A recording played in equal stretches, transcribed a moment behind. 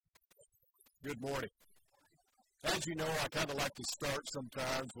Good morning. As you know, I kind of like to start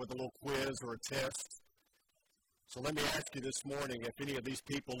sometimes with a little quiz or a test. So let me ask you this morning if any of these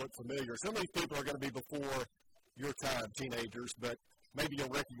people look familiar. Some of these people are going to be before your time, teenagers, but maybe you'll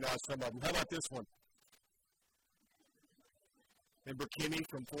recognize some of them. How about this one? Remember Kimmy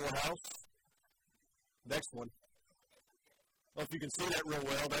from Full House? Next one. Well, if you can see that real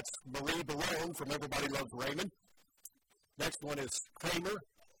well, that's Marie Barone from Everybody Loves Raymond. Next one is Kramer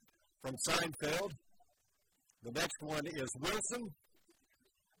from Seinfeld. The next one is Wilson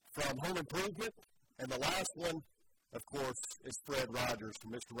from Home Improvement. And the last one, of course, is Fred Rogers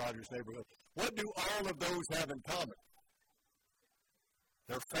from Mr. Rogers' Neighborhood. What do all of those have in common?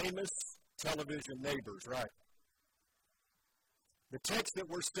 They're famous television neighbors, right? The text that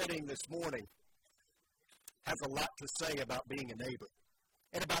we're studying this morning has a lot to say about being a neighbor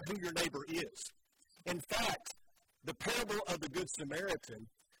and about who your neighbor is. In fact, the parable of the Good Samaritan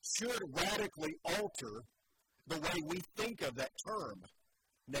should radically alter the way we think of that term,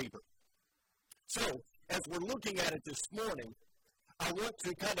 neighbor. So, as we're looking at it this morning, I want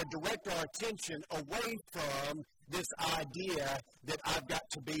to kind of direct our attention away from this idea that I've got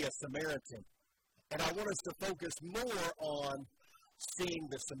to be a Samaritan. And I want us to focus more on seeing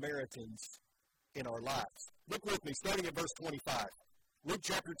the Samaritans in our lives. Look with me, starting at verse 25. Luke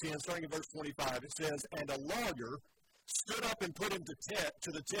chapter 10, starting at verse 25, it says, "And a lawyer stood up and put him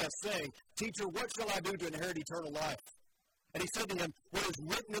to the test, saying, 'Teacher, what shall I do to inherit eternal life?' And he said to him, 'What is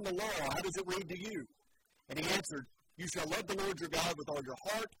written in the law? How does it read to you?' And he answered, 'You shall love the Lord your God with all your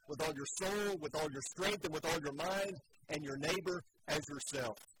heart, with all your soul, with all your strength, and with all your mind, and your neighbor as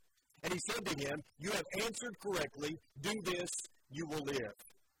yourself.' And he said to him, 'You have answered correctly. Do this, you will live.'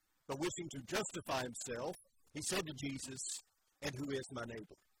 But wishing to justify himself, he said to Jesus, 'And who is my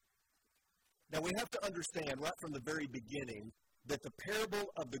neighbor?'" Now we have to understand right from the very beginning that the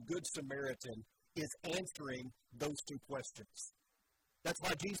parable of the Good Samaritan is answering those two questions. That's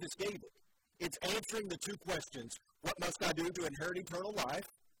why Jesus gave it. It's answering the two questions: what must I do to inherit eternal life?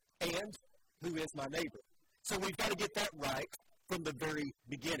 And who is my neighbor? So we've got to get that right from the very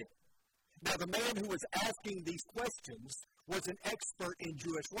beginning. Now the man who was asking these questions was an expert in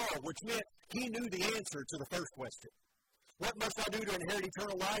Jewish law, which meant he knew the answer to the first question. What must I do to inherit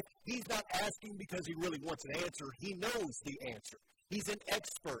eternal life? He's not asking because he really wants an answer. He knows the answer. He's an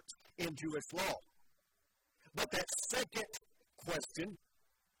expert in Jewish law. But that second question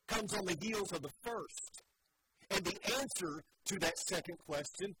comes on the heels of the first. And the answer to that second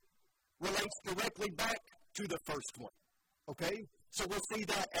question relates directly back to the first one. Okay? So we'll see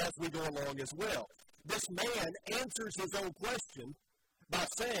that as we go along as well. This man answers his own question by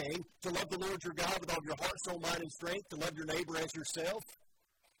saying to love the Lord your God with all your heart, soul, mind, and strength, to love your neighbor as yourself.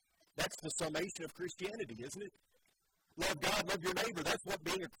 That's the summation of Christianity, isn't it? Love God, love your neighbor. That's what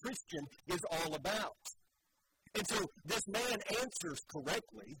being a Christian is all about. And so this man answers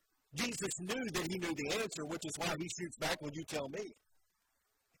correctly. Jesus knew that he knew the answer, which is why he shoots back, "Will you tell me?"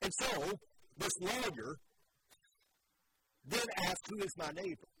 And so this lawyer then asks, "Who is my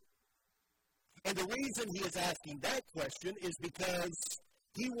neighbor?" And the reason he is asking that question is because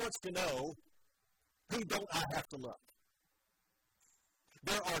he wants to know, who don't I have to love?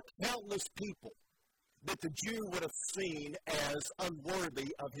 There are countless people that the Jew would have seen as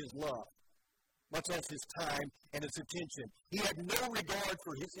unworthy of his love, much less his time and his attention. He had no regard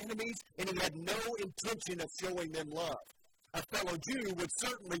for his enemies, and he had no intention of showing them love. A fellow Jew would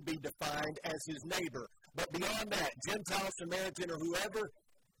certainly be defined as his neighbor. But beyond that, Gentile, Samaritan, or whoever,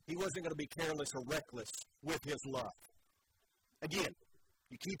 he wasn't going to be careless or reckless with his love. Again,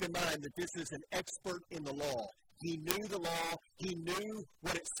 you keep in mind that this is an expert in the law. He knew the law. He knew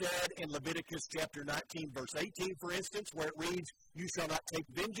what it said in Leviticus chapter 19, verse 18, for instance, where it reads, "You shall not take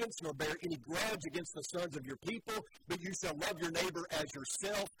vengeance nor bear any grudge against the sons of your people, but you shall love your neighbor as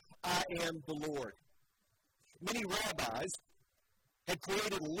yourself. I am the Lord." Many rabbis had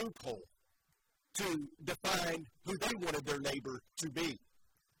created a loophole to define who they wanted their neighbor to be.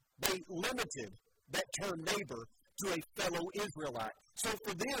 They limited that term neighbor to a fellow Israelite. So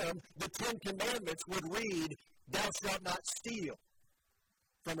for them, the Ten Commandments would read, "Thou shalt not steal,"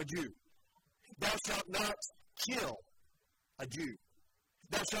 from a Jew. "Thou shalt not kill," a Jew.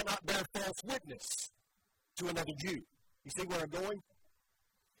 "Thou shalt not bear false witness," to another Jew. You see where I'm going?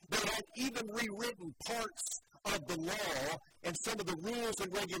 They had even rewritten parts of the law and some of the rules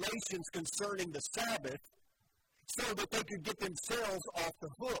and regulations concerning the Sabbath so that they could get themselves off the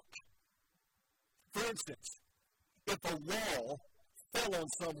hook. For instance, if a wall fell on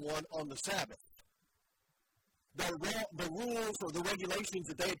someone on the Sabbath, the rules or the regulations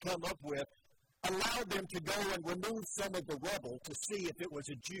that they had come up with allowed them to go and remove some of the rubble to see if it was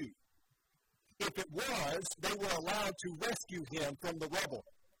a Jew. If it was, they were allowed to rescue him from the rubble.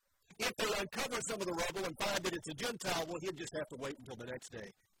 If they uncover some of the rubble and find that it's a Gentile, well, he'd just have to wait until the next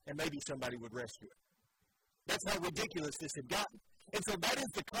day, and maybe somebody would rescue him. That's how ridiculous this had gotten. And so that is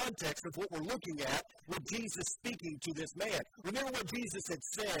the context of what we're looking at with Jesus speaking to this man. Remember what Jesus had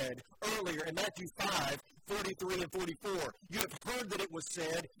said earlier in Matthew 5:43 and 44. You have heard that it was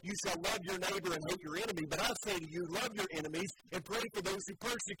said, you shall love your neighbor and hate your enemy. But I say to you, love your enemies and pray for those who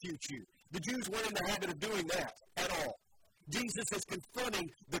persecute you. The Jews weren't in the habit of doing that at all. Jesus is confronting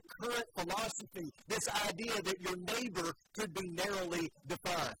the current philosophy, this idea that your neighbor could be narrowly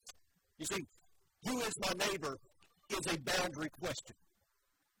defined. You see, who is my neighbor is a boundary question.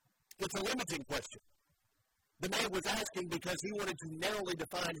 It's a limiting question. The man was asking because he wanted to narrowly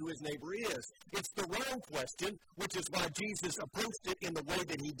define who his neighbor is. It's the wrong question, which is why Jesus approached it in the way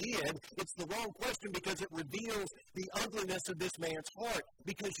that he did. It's the wrong question because it reveals the ugliness of this man's heart,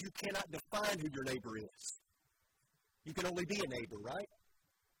 because you cannot define who your neighbor is. You can only be a neighbor, right?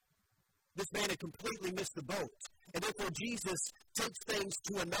 This man had completely missed the boat. And therefore Jesus takes things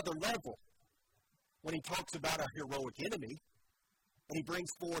to another level when he talks about our heroic enemy, and he brings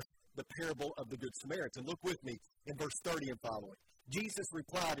forth the parable of the Good Samaritan. Look with me in verse 30 and following. Jesus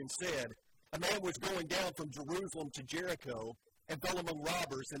replied and said, a man was going down from Jerusalem to Jericho and fell among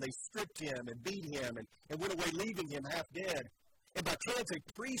robbers, and they stripped him and beat him and went away, leaving him half dead. And by chance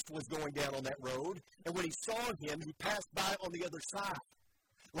a priest was going down on that road, and when he saw him, he passed by on the other side.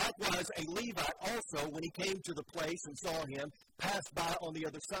 Likewise, a Levite also, when he came to the place and saw him, passed by on the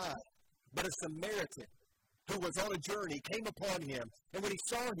other side. But a Samaritan, who was on a journey, came upon him, and when he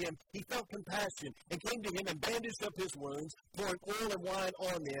saw him, he felt compassion, and came to him and bandaged up his wounds, pouring oil and wine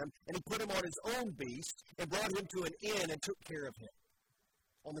on them, and he put him on his own beast, and brought him to an inn, and took care of him.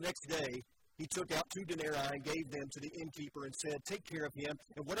 On the next day, he took out 2 denarii and gave them to the innkeeper and said, take care of him,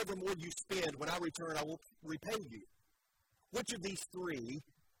 and whatever more you spend, when I return, I will repay you. Which of these 3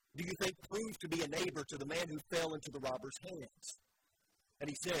 do you think proved to be a neighbor to the man who fell into the robber's hands? And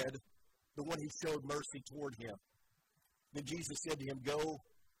he said, the one who showed mercy toward him. Then Jesus said to him, go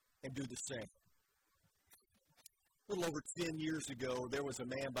and do the same. A little over 10 years ago, there was a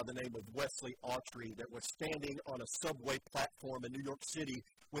man by the name of Wesley Autry that was standing on a subway platform in New York City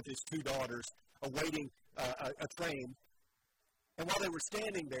with his 2 daughters, awaiting a train. And while they were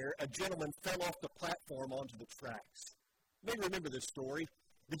standing there, a gentleman fell off the platform onto the tracks. You may remember this story.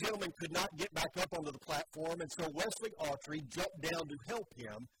 The gentleman could not get back up onto the platform, and so Wesley Autry jumped down to help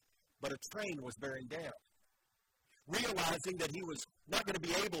him, but a train was bearing down. Realizing that he was not going to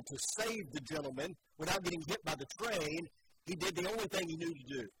be able to save the gentleman without getting hit by the train, he did the only thing he knew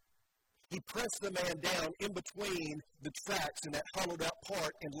to do. He pressed the man down in between the tracks in that hollowed-out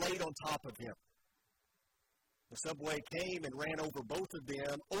part and laid on top of him. The subway came and ran over both of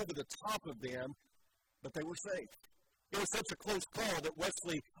them, over the top of them, but they were safe. It was such a close call that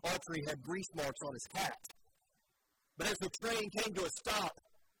Wesley Autry had grease marks on his hat. But as the train came to a stop,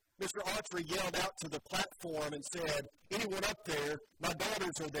 Mr. Autry yelled out to the platform and said, anyone up there, my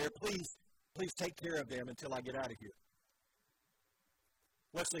daughters are there, please take care of them until I get out of here.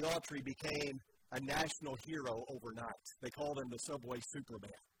 Wesley Autry became a national hero overnight. They called him the Subway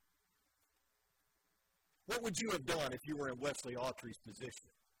Superman. What would you have done if you were in Wesley Autry's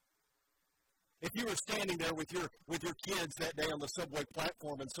position? If you were standing there with your kids that day on the subway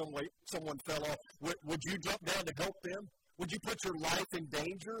platform and someone fell off, would you jump down to help them? Would you put your life in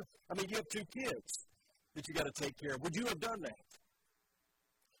danger? I mean, you have 2 kids that you got to take care of. Would you have done that?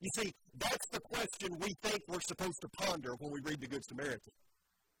 You see, that's the question we think we're supposed to ponder when we read the Good Samaritan.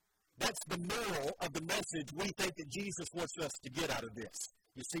 That's the moral of the message we think that Jesus wants us to get out of this.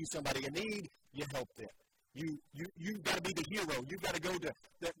 You see somebody in need, you help them. You've got to be the hero. You've got to go to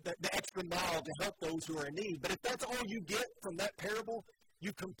the extra mile to help those who are in need. But if that's all you get from that parable,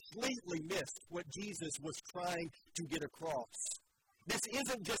 you completely missed what Jesus was trying to get across. This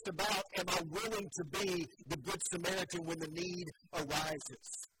isn't just about, am I willing to be the Good Samaritan when the need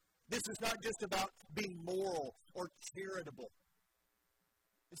arises? This is not just about being moral or charitable.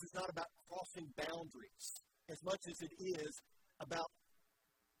 This is not about crossing boundaries as much as it is about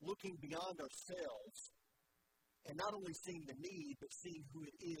looking beyond ourselves and not only seeing the need, but seeing who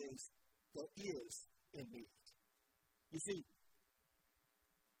it is that is in need. You see,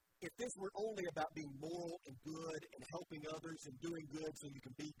 if this were only about being moral and good and helping others and doing good so you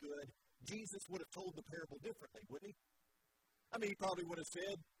can be good, Jesus would have told the parable differently, wouldn't he? I mean, he probably would have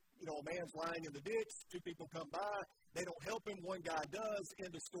said, a man's lying in the ditch, 2 people come by, they don't help him, 1 guy does, end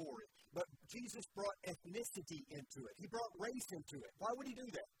of story. But Jesus brought ethnicity into it. He brought race into it. Why would he do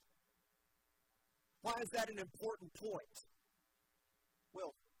that? Why is that an important point?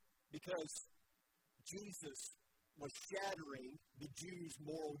 Well, because Jesus was shattering the Jews'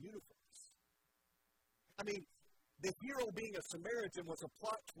 moral uniforms. I mean, the hero being a Samaritan was a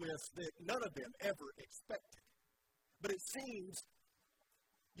plot twist that none of them ever expected. But it seems,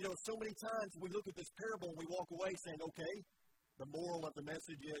 so many times we look at this parable and we walk away saying, okay, the moral of the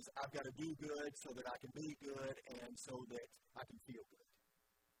message is I've got to do good so that I can be good and so that I can feel good.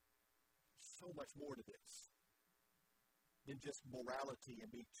 So much more to this than just morality and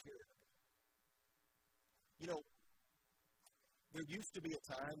being charitable. There used to be a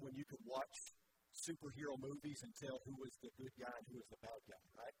time when you could watch superhero movies and tell who was the good guy and who was the bad guy,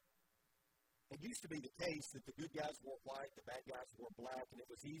 right? It used to be the case that the good guys wore white, the bad guys wore black, and it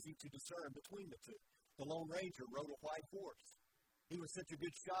was easy to discern between the two. The Lone Ranger rode a white horse. He was such a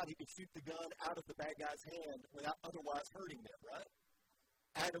good shot, he could shoot the gun out of the bad guy's hand without otherwise hurting them, right?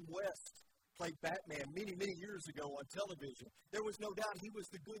 Adam West played Batman many, many years ago on television. There was no doubt he was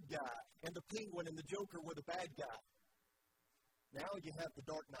the good guy, and the Penguin and the Joker were the bad guy. Now you have the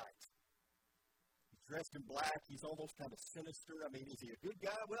Dark Knight. He's dressed in black. He's almost kind of sinister. I mean, is he a good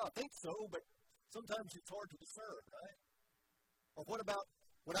guy? Well, I think so, but sometimes it's hard to discern, right? Or what about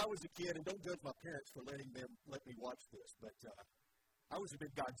when I was a kid, and don't judge my parents for let me watch this, but I was a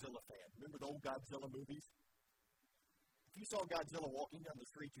big Godzilla fan. Remember the old Godzilla movies? If you saw Godzilla walking down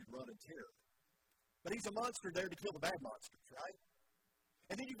the street, you'd run in terror. But he's a monster there to kill the bad monsters, right?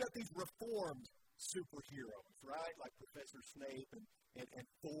 And then you've got these reformed superheroes, right? Like Professor Snape and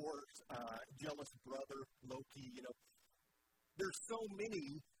Thor's jealous brother, Loki, There's so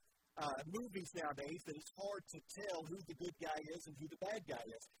many movies nowadays that it's hard to tell who the good guy is and who the bad guy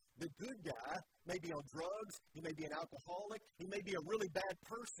is. The good guy may be on drugs, he may be an alcoholic, he may be a really bad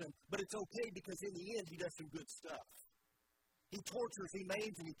person, but it's okay because in the end he does some good stuff. He tortures, he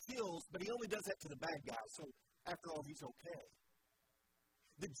maims, and he kills, but he only does that to the bad guy, so after all, he's okay.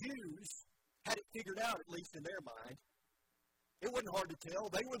 The Jews had it figured out, at least in their mind. It wasn't hard to tell.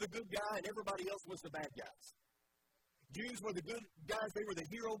 They were the good guy, and everybody else was the bad guys. Jews were the good guys. They were the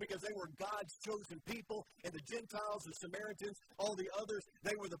hero because they were God's chosen people, and the Gentiles, the Samaritans, all the others,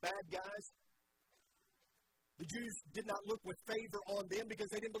 they were the bad guys. The Jews did not look with favor on them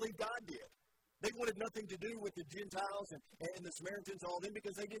because they didn't believe God did. They wanted nothing to do with the Gentiles and the Samaritans, all them,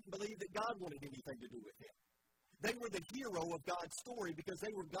 because they didn't believe that God wanted anything to do with them. They were the hero of God's story because they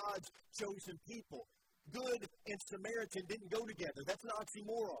were God's chosen people. Good and Samaritan didn't go together. That's an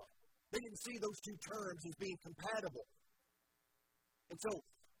oxymoron. They didn't see those two terms as being compatible. And so,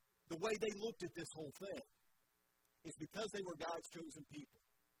 the way they looked at this whole thing is because they were God's chosen people.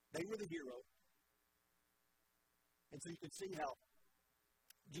 They were the hero. And so you can see how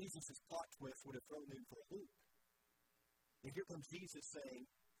Jesus' plot twist would have thrown them for a loop. And here comes Jesus saying,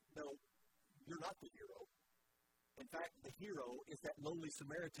 no, you're not the hero. In fact, the hero is that lowly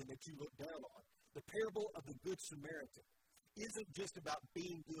Samaritan that you look down on. The parable of the Good Samaritan isn't just about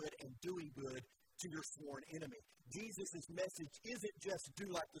being good and doing good to your sworn enemy. Jesus' message isn't just do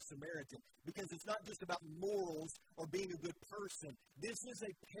like the Samaritan, because it's not just about morals or being a good person. This is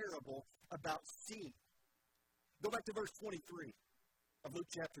a parable about seeing. Go back to verse 23 of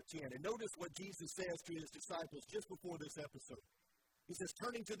Luke chapter 10, and notice what Jesus says to his disciples just before this episode. He says,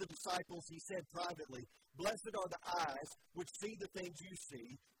 turning to the disciples, he said privately, blessed are the eyes which see the things you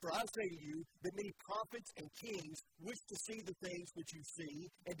see. For I say to you that many prophets and kings wished to see the things which you see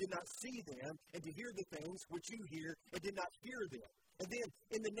and did not see them, and to hear the things which you hear and did not hear them. And then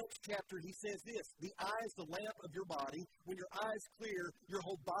in the next chapter, he says this, the eye is the lamp of your body. When your eye is clear, your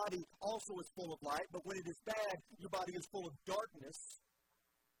whole body also is full of light. But when it is bad, your body is full of darkness.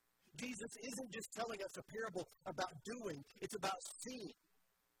 Jesus isn't just telling us a parable about doing, it's about seeing.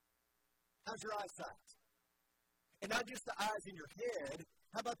 How's your eyesight? And not just the eyes in your head,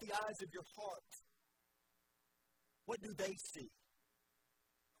 how about the eyes of your heart? What do they see?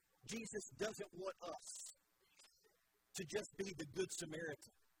 Jesus doesn't want us to just be the Good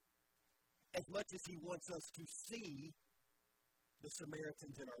Samaritan as much as he wants us to see the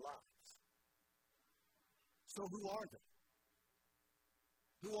Samaritans in our lives. So who are they?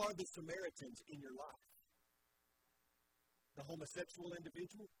 Who are the Samaritans in your life? The homosexual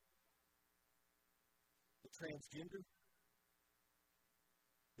individual? The transgender?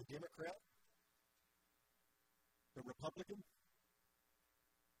 The Democrat? The Republican?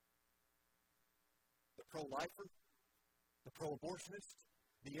 The pro-lifer? The pro-abortionist?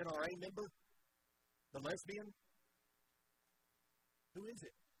 The NRA member? The lesbian? Who is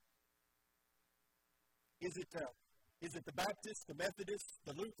it? Is it the Baptist, the Methodist,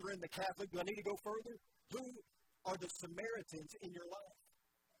 the Lutheran, the Catholic? Do I need to go further? Who are the Samaritans in your life?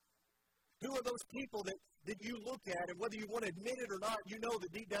 Who are those people that you look at, and whether you want to admit it or not, you know that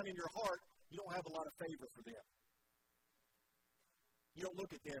deep down in your heart, You don't have a lot of favor for them. You don't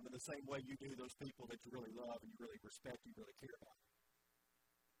look at them in the same way you do those people that you really love and you really respect, you really care about.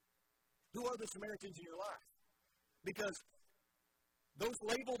 Who are the Samaritans in your life? Because those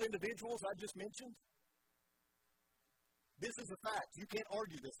labeled individuals I just mentioned, this is a fact. You can't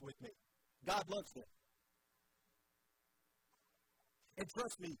argue this with me. God loves them. And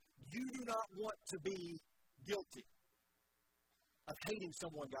trust me, you do not want to be guilty of hating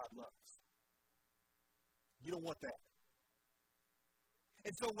someone God loves. You don't want that.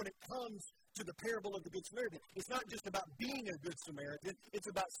 And so when it comes to the parable of the Good Samaritan, it's not just about being a Good Samaritan, it's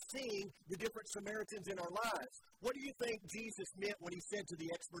about seeing the different Samaritans in our lives. What do you think Jesus meant when he said to the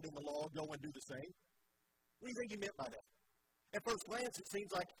expert in the law, go and do the same? What do you think he meant by that? At first glance, it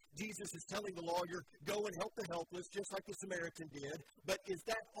seems like Jesus is telling the lawyer, go and help the helpless, just like the Samaritan did. But is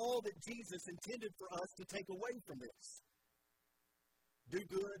that all that Jesus intended for us to take away from this? Do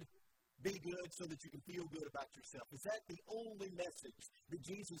good, be good, so that you can feel good about yourself. Is that the only message that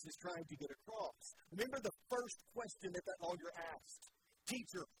Jesus is trying to get across? Remember the first question that lawyer asked.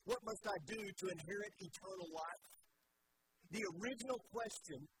 Teacher, what must I do to inherit eternal life? The original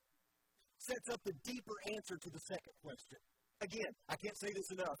question sets up the deeper answer to the second question. Again, I can't say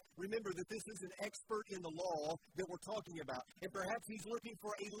this enough. Remember that this is an expert in the law that we're talking about. And perhaps he's looking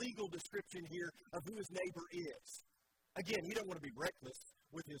for a legal description here of who his neighbor is. Again, he doesn't want to be reckless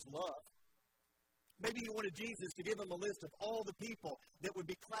with his love. Maybe he wanted Jesus to give him a list of all the people that would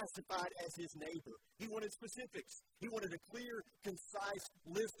be classified as his neighbor. He wanted specifics. He wanted a clear, concise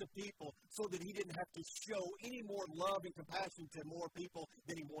list of people so that he didn't have to show any more love and compassion to more people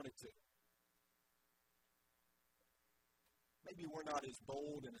than he wanted to. Maybe we're not as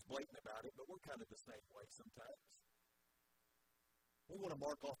bold and as blatant about it, but we're kind of the same way sometimes. We want to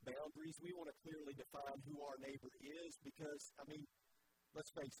mark off boundaries. We want to clearly define who our neighbor is because,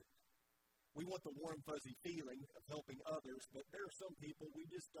 let's face it. We want the warm, fuzzy feeling of helping others, but there are some people we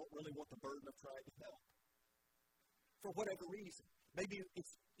just don't really want the burden of trying to help. For whatever reason. Maybe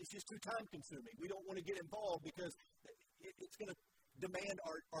it's just too time-consuming. We don't want to get involved because it's going to demand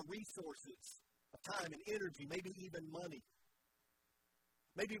our resources of time and energy, maybe even money.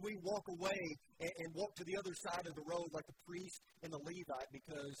 Maybe we walk away and walk to the other side of the road like the priest and the Levite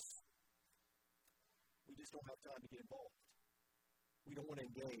because we just don't have time to get involved. We don't want to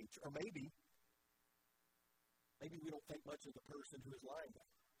engage. Or maybe we don't think much of the person who is lying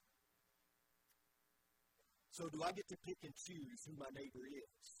there. So do I get to pick and choose who my neighbor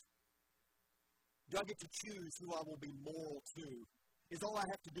is? Do I get to choose who I will be moral to? Is all I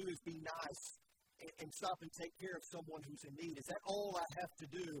have to do is be nice and stop and take care of someone who's in need? Is that all I have to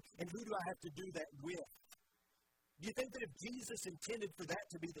do? And who do I have to do that with? Do you think that if Jesus intended for that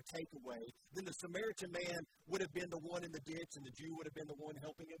to be the takeaway, then the Samaritan man would have been the one in the ditch and the Jew would have been the one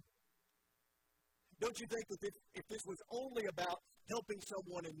helping him? Don't you think that if this was only about helping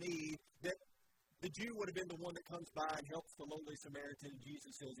someone in need, that the Jew would have been the one that comes by and helps the lonely Samaritan, and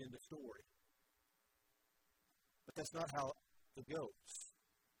Jesus says in the story? But that's not how it goes.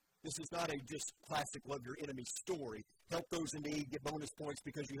 This is not a just classic love your enemy story. Help those in need, get bonus points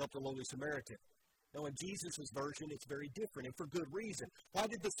because you helped a lonely Samaritan. Now, in Jesus' version, it's very different, and for good reason. Why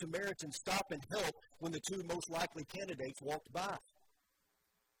did the Samaritan stop and help when the two most likely candidates walked by?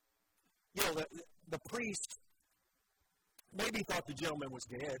 You know, the priest maybe thought the gentleman was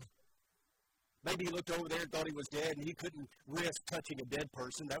dead. Maybe he looked over there and thought he was dead, and he couldn't risk touching a dead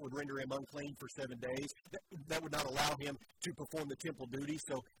person. That would render him unclean for 7 days. That would not allow him to perform the temple duties,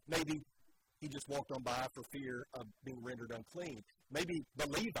 so maybe he just walked on by for fear of being rendered unclean. Maybe the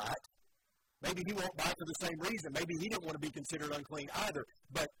Levite, maybe he walked by for the same reason. Maybe he didn't want to be considered unclean either.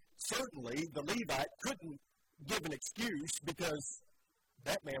 But certainly the Levite couldn't give an excuse because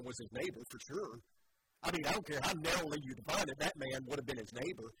that man was his neighbor for sure. I don't care how narrowly you define it, that man would have been his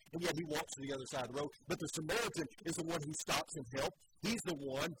neighbor, and yet he walks to the other side of the road. But the Samaritan is the one who stops and helps. He's the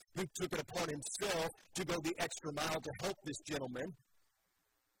one who took it upon himself to go the extra mile to help this gentleman.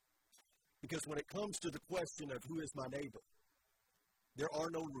 Because when it comes to the question of who is my neighbor, there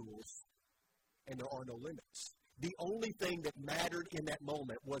are no rules and there are no limits. The only thing that mattered in that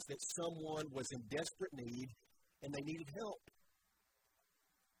moment was that someone was in desperate need and they needed help.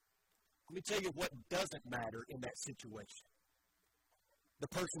 Let me tell you what doesn't matter in that situation. The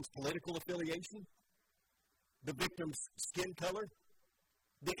person's political affiliation, the victim's skin color,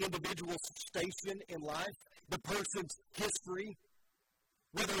 the individual's station in life, the person's history,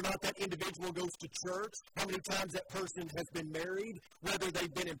 whether or not that individual goes to church, how many times that person has been married, whether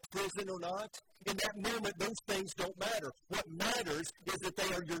they've been in prison or not. In that moment, those things don't matter. What matters is that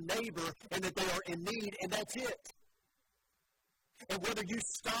they are your neighbor and that they are in need, and that's it. And whether you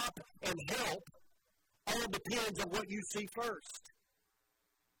stop and help all depends on what you see first.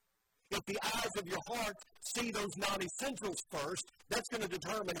 If the eyes of your heart see those non-essentials first, that's going to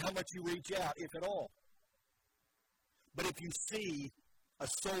determine how much you reach out, if at all. But if you see a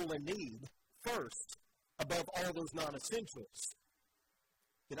soul in need first, above all those non-essentials,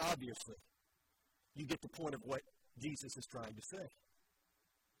 then obviously you get the point of what Jesus is trying to say.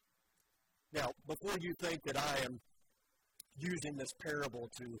 Now, before you think that I am using this parable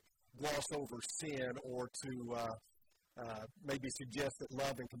to gloss over sin or to maybe suggest that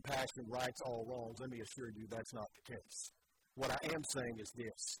love and compassion rights all wrongs, let me assure you that's not the case. What I am saying is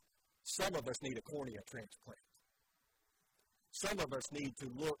this. Some of us need a cornea transplant. Some of us need to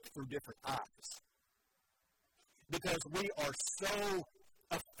look through different eyes. Because we are so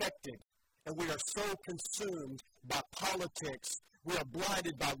affected and we are so consumed by politics. We are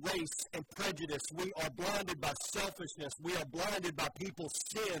blinded by race and prejudice. We are blinded by selfishness. We are blinded by people's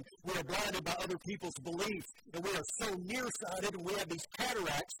sin. We are blinded by other people's beliefs. And we are so nearsighted and we have these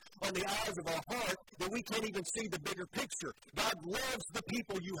cataracts on the eyes of our heart that we can't even see the bigger picture. God loves the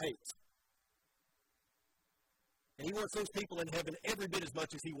people you hate. And He wants those people in heaven every bit as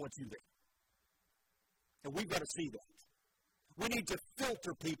much as He wants you there. And we've got to see that. We need to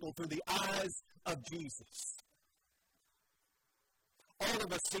filter people through the eyes of Jesus. All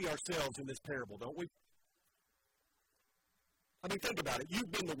of us see ourselves in this parable, don't we? I mean, think about it.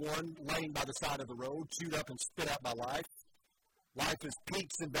 You've been the one laying by the side of the road, chewed up and spit out by life. Life is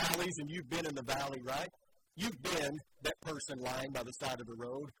peaks and valleys, and you've been in the valley, right? You've been that person lying by the side of the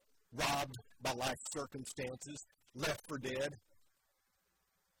road, robbed by life's circumstances, left for dead.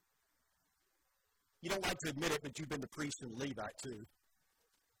 You don't like to admit it, but you've been the priest and Levite, too.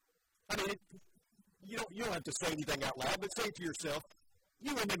 I mean, you don't have to say anything out loud, but say it to yourself.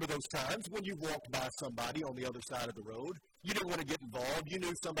 You remember those times when you walked by somebody on the other side of the road. You didn't want to get involved. You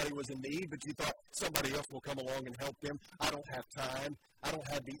knew somebody was in need, but you thought somebody else will come along and help them. I don't have time. I don't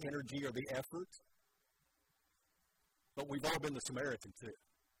have the energy or the effort. But we've all been the Samaritan, too.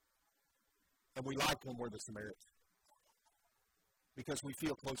 And we like when we're the Samaritan. Because we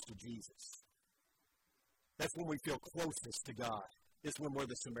feel close to Jesus. That's when we feel closest to God. It's when we're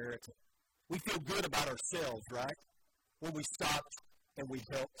the Samaritan. We feel good about ourselves, right? When we stopped and we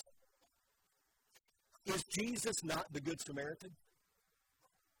helped. Is Jesus not the Good Samaritan?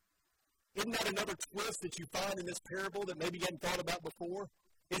 Isn't that another twist that you find in this parable that maybe you hadn't thought about before?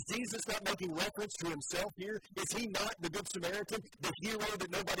 Is Jesus not making reference to himself here? Is he not the Good Samaritan, the hero that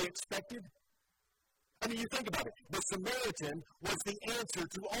nobody expected? I mean, you think about it. The Samaritan was the answer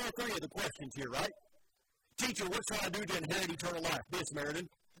to all three of the questions here, right? Teacher, what shall I do to inherit eternal life? Be a Samaritan.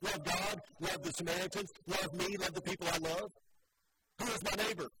 Love God, love the Samaritans, love me, love the people I love. Who is my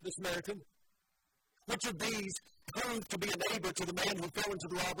neighbor? The Samaritan. Which of these proved to be a neighbor to the man who fell into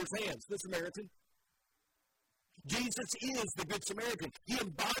the robber's hands? The Samaritan. Jesus is the Good Samaritan. He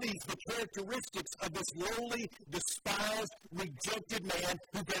embodies the characteristics of this lowly, despised, rejected man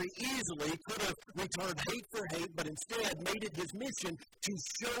who very easily could have returned hate for hate, but instead made it his mission to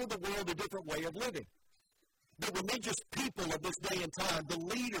show the world a different way of living. The religious people of this day and time, the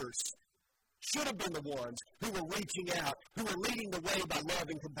leaders, should have been the ones who were reaching out, who were leading the way by love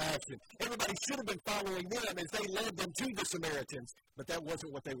and compassion. Everybody should have been following them as they led them to the Samaritans, but that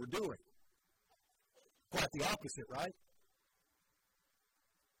wasn't what they were doing. Quite the opposite, right?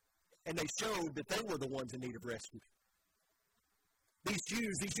 And they showed that they were the ones in need of rescue. These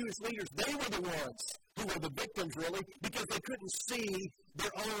Jews, these Jewish leaders, they were the ones who were the victims, really, because they couldn't see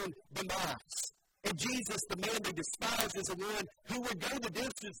their own demise. And Jesus, the man they despised, is the one who would go the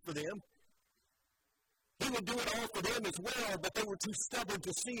distance for them. He would do it all for them as well, but they were too stubborn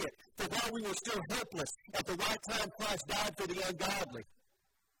to see it. For while we were still helpless, at the right time, Christ died for the ungodly.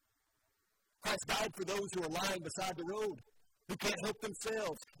 Christ died for those who are lying beside the road, who can't help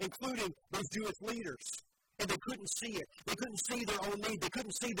themselves, including those Jewish leaders. And they couldn't see it. They couldn't see their own need. They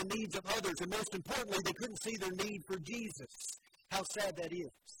couldn't see the needs of others. And most importantly, they couldn't see their need for Jesus. How sad that is.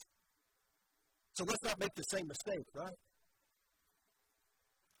 So let's not make the same mistake, right?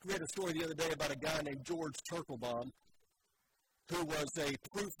 I read a story the other day about a guy named George Turkelbaum who was a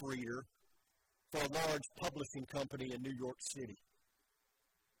proofreader for a large publishing company in New York City.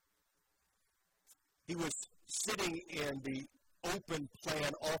 He was sitting in the open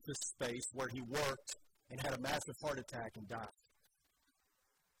plan office space where he worked and had a massive heart attack and died.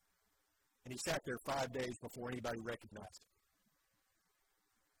 And he sat there 5 days before anybody recognized him.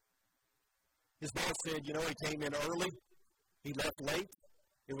 His boss said, he came in early, he left late.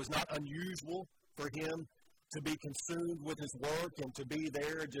 It was not unusual for him to be consumed with his work and to be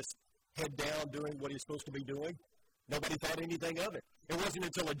there just head down doing what he's supposed to be doing. Nobody thought anything of it. It wasn't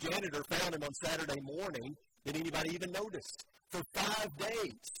until a janitor found him on Saturday morning that anybody even noticed. For 5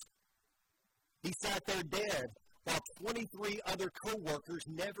 days, he sat there dead while 23 other co-workers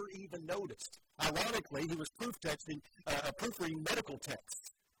never even noticed. Ironically, he was proofreading medical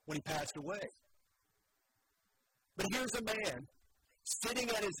texts when he passed away. But here's a man sitting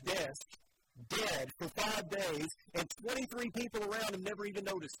at his desk, dead for 5 days, and 23 people around him never even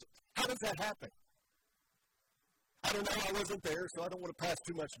noticed it. How does that happen? I don't know, I wasn't there, so I don't want to pass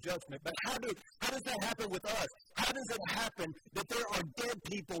too much judgment, but how does that happen with us? How does it happen that there are dead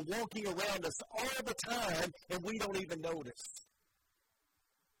people walking around us all the time and we don't even notice?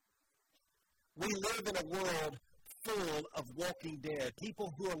 We live in a world full of walking dead,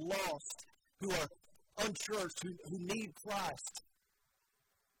 people who are lost, who are unchurched, who need Christ.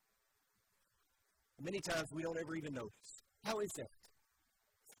 Many times we don't ever even notice. How is that?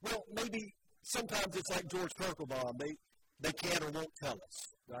 Well, maybe sometimes it's like George Kirklebaum. They can or won't tell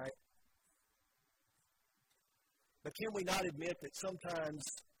us, right? But can we not admit that sometimes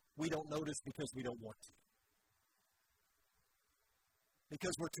we don't notice because we don't want to?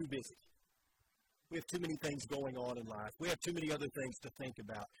 Because we're too busy. We have too many things going on in life. We have too many other things to think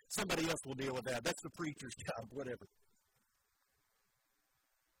about. Somebody else will deal with that. That's the preacher's job, whatever.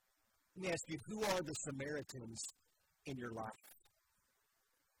 Let me ask you, who are the Samaritans in your life?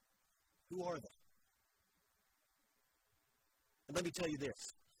 Who are they? And let me tell you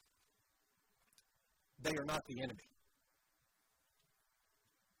this. They are not the enemy.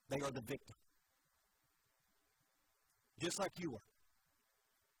 They are the victim. Just like you are.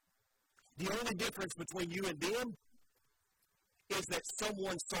 The only difference between you and them is that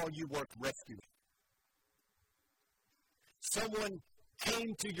someone saw you worth rescuing. Someone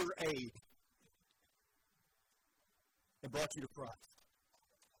came to your aid and brought you to Christ.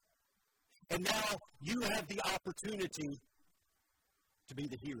 And now you have the opportunity to be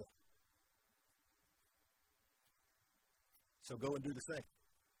the hero. So go and do the same.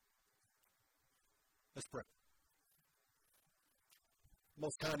 Let's pray.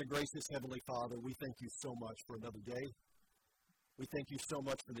 Most kind and gracious Heavenly Father, we thank you so much for another day. We thank you so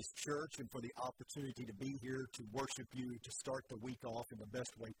much for this church and for the opportunity to be here, to worship you, to start the week off in the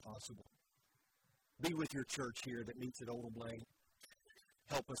best way possible. Be with your church here that meets at Oldham Lane.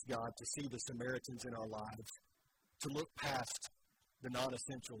 Help us, God, to see the Samaritans in our lives, to look past the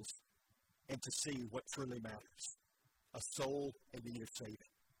non-essentials, and to see what truly matters, a soul in need of saving.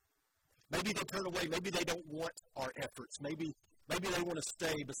 Maybe they turn away. Maybe they don't want our efforts. Maybe they want to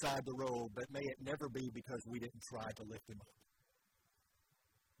stay beside the road, but may it never be because we didn't try to lift them up.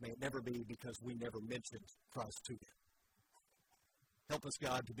 May it never be because we never mentioned Christ to them. Help us,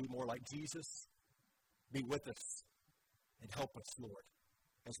 God, to be more like Jesus. Be with us and help us, Lord,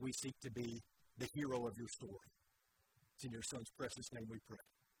 as we seek to be the hero of your story. It's in your Son's precious name we pray.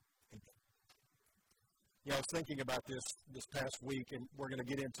 Amen. Yeah, I was thinking about this past week, and we're going to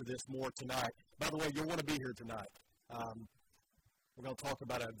get into this more tonight. By the way, you'll want to be here tonight. We're going to talk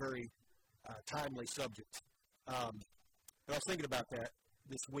about a very timely subject. But I was thinking about that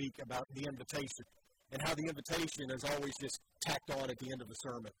this week, about the invitation, and how the invitation is always just tacked on at the end of the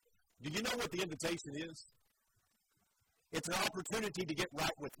sermon. Do you know what the invitation is? It's an opportunity to get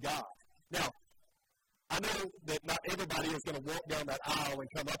right with God. Now, I know that not everybody is going to walk down that aisle and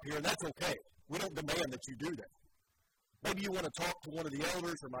come up here, and that's okay. We don't demand that you do that. Maybe you want to talk to one of the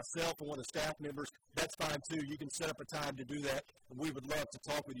elders or myself or one of the staff members. That's fine, too. You can set up a time to do that, and we would love to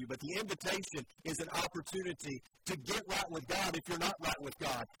talk with you. But the invitation is an opportunity to get right with God if you're not right with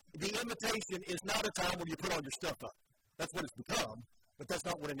God. The invitation is not a time when you put all your stuff up. That's what it's become, but that's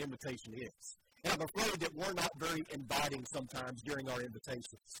not what an invitation is. And I'm afraid that we're not very inviting sometimes during our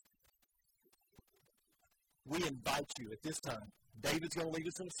invitations. We invite you at this time. David's going to lead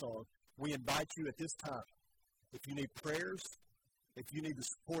us in a song. We invite you at this time. If you need prayers, if you need the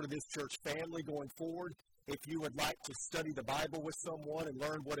support of this church family going forward, if you would like to study the Bible with someone and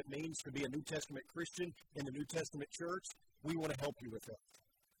learn what it means to be a New Testament Christian in the New Testament church, we want to help you with that.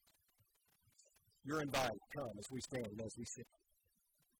 You're invited. Come as we stand, as we sing.